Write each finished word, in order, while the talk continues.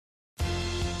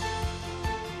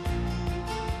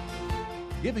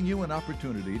giving you an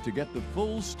opportunity to get the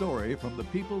full story from the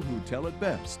people who tell it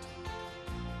best.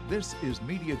 This is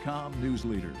Mediacom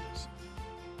Newsleaders.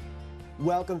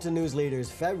 Welcome to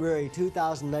Newsleaders, February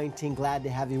 2019. Glad to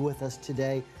have you with us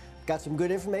today. Got some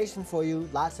good information for you,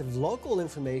 lots of local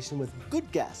information with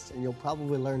good guests, and you'll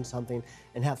probably learn something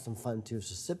and have some fun too.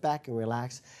 So sit back and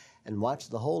relax and watch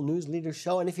the whole Newsleaders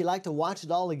show. And if you'd like to watch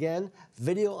it all again,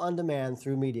 video on demand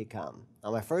through Mediacom. Now,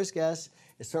 my first guest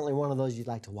is certainly one of those you'd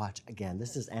like to watch again.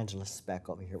 This is Angela Speck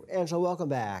over here. Angela, welcome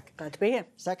back. Glad to be here.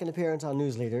 Second appearance on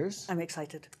Newsleaders. I'm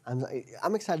excited.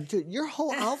 I'm excited too. Your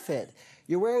whole outfit,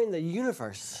 you're wearing the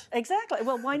universe. Exactly.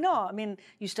 Well, why not? I mean,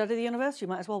 you study the universe, you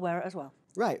might as well wear it as well.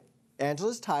 Right.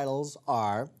 Angela's titles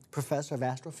are Professor of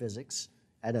Astrophysics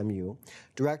at MU,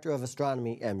 Director of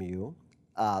Astronomy MU,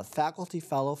 Faculty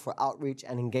Fellow for Outreach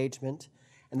and Engagement,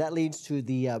 and that leads to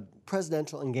the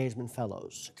Presidential Engagement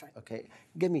Fellows. That's right. Okay,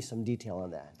 give me some detail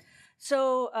on that.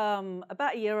 So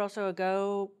about a year or so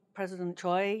ago, President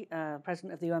Choi,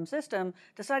 president of the UM system,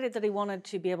 decided that he wanted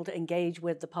to be able to engage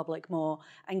with the public more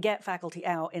and get faculty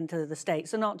out into the state.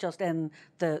 So not just in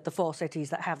the 4 cities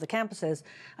that have the campuses.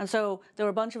 And so there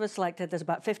were a bunch of us selected. There's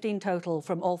about 15 total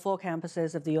from all 4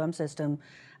 campuses of the UM system.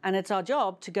 And it's our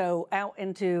job to go out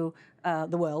into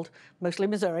the world, mostly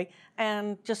Missouri,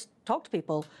 and just talk to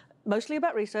people. Mostly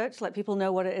about research, let people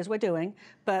know what it is we're doing.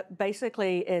 But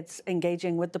basically, it's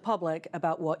engaging with the public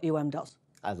about what UM does.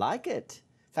 I like it.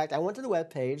 In fact, I went to the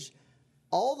webpage.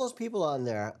 All those people on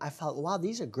there, I thought, wow,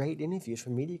 these are great interviews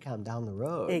from Mediacom down the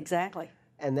road. Exactly.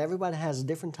 And everybody has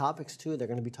different topics, too, they're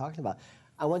going to be talking about.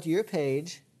 I went to your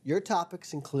page. Your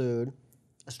topics include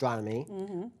astronomy,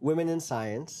 women in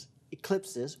science,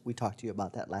 eclipses, we talked to you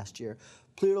about that last year,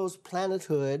 Pluto's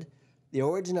planethood, the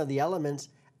origin of the elements,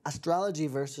 astrology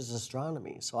versus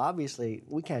astronomy. So obviously,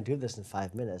 we can't do this in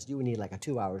 5 minutes. You would need like a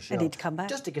 2-hour show. I need to come back.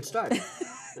 Just to get started.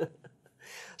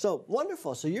 So,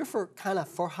 wonderful. So you're kind of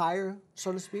for hire,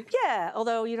 so to speak? Yeah,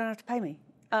 although you don't have to pay me.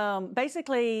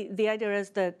 Basically, the idea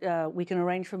is that we can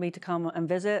arrange for me to come and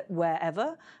visit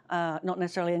wherever, not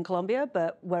necessarily in Columbia,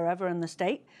 but wherever in the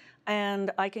state. And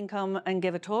I can come and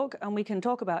give a talk, and we can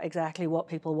talk about exactly what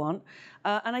people want.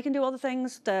 And I can do other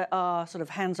things that are sort of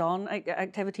hands-on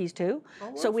activities too.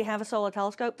 Oh, so we have a solar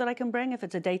telescope that I can bring if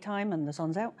it's a daytime and the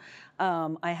sun's out.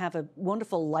 I have a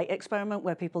wonderful light experiment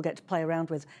where people get to play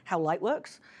around with how light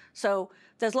works. So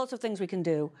there's lots of things we can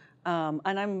do,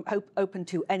 and I'm open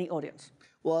to any audience.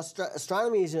 Well,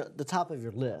 astronomy is at the top of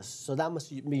your list, so that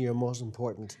must be your most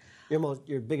important,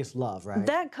 your biggest love, right?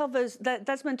 That covers,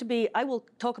 that's meant to be, I will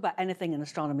talk about anything in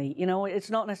astronomy. You know,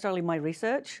 it's not necessarily my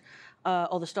research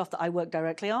or the stuff that I work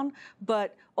directly on,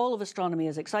 but all of astronomy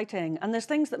is exciting, and there's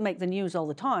things that make the news all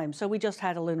the time. So we just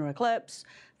had a lunar eclipse,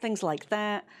 things like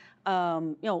that.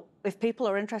 You know, if people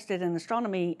are interested in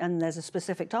astronomy and there's a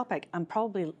specific topic, I'm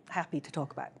probably happy to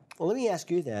talk about it. Well, let me ask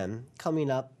you then,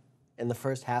 coming up in the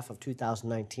first half of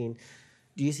 2019,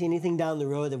 do you see anything down the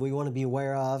road that we want to be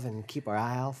aware of and keep our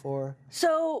eye out for?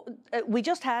 So we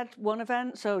just had one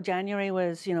event. So January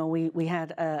was, you know, we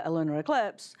had a lunar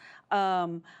eclipse.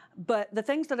 But the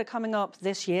things that are coming up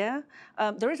this year,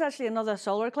 there is actually another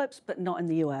solar eclipse, but not in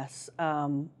the US.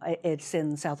 It's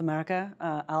in South America.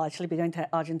 I'll actually be going to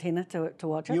Argentina to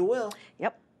watch it. You will?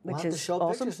 Yep. We'll Which have is to show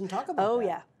awesome. pictures and talk about that. Oh,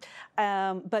 yeah.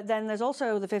 But then there's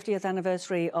also the 50th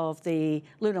anniversary of the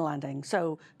lunar landing.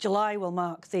 So July will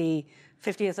mark the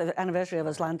 50th anniversary of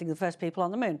us landing the first people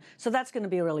on the moon. So that's going to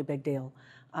be a really big deal.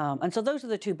 And so those are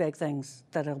the 2 big things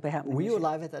that will be happening. Were you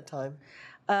alive at that time?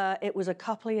 It was a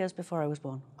couple of years before I was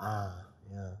born. Ah,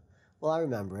 yeah. Well, I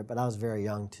remember it, but I was very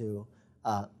young too.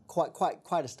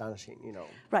 Quite astonishing, you know.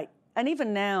 Right. And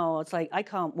even now, it's like I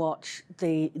can't watch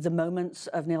the moments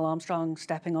of Neil Armstrong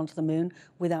stepping onto the moon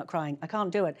without crying. I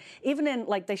can't do it. Even in,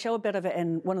 like, they show a bit of it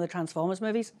in one of the Transformers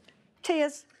movies.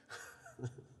 Tears.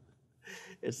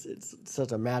 It's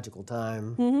such a magical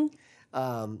time.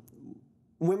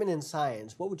 Women in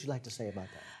science, what would you like to say about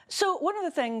that? So one of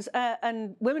the things,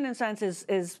 and women in science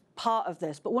is part of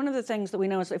this, but one of the things that we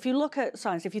know is if you look at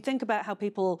science, if you think about how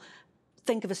people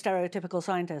think of a stereotypical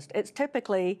scientist, it's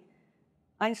typically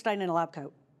Einstein in a lab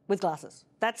coat with glasses.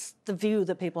 That's the view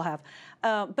that people have.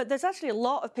 But there's actually a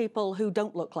lot of people who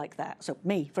don't look like that. So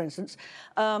me, for instance.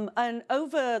 And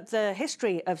over the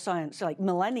history of science, like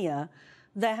millennia,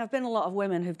 there have been a lot of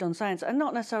women who've done science and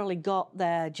not necessarily got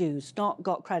their dues, not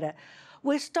got credit.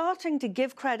 We're starting to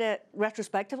give credit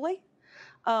retrospectively.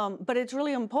 But it's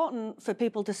really important for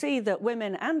people to see that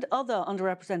women and other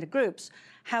underrepresented groups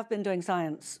have been doing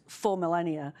science for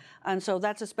millennia. And so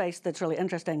that's a space that's really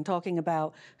interesting, talking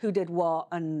about who did what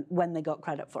and when they got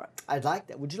credit for it. I'd like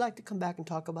that. Would you like to come back and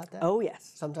talk about that? Oh,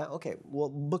 yes. Sometime? Okay, we'll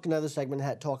book another segment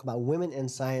and talk about women in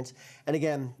science. And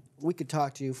again, we could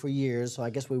talk to you for years, so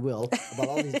I guess we will, about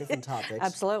all these different topics.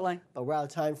 Absolutely. But we're out of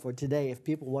time for today. If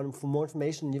people want more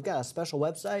information, you've got a special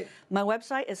website? My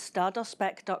website is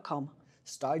stardustspeck.com.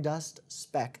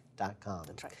 Stardustspeck.com.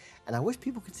 That's right. And I wish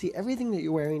people could see everything that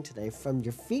you're wearing today, from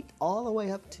your feet all the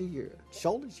way up to your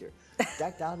shoulders. You're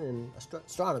decked out in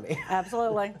astronomy.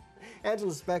 Absolutely.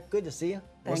 Angela Speck, good to see you.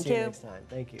 We'll Thank see you you. next time.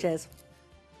 Thank you. Cheers.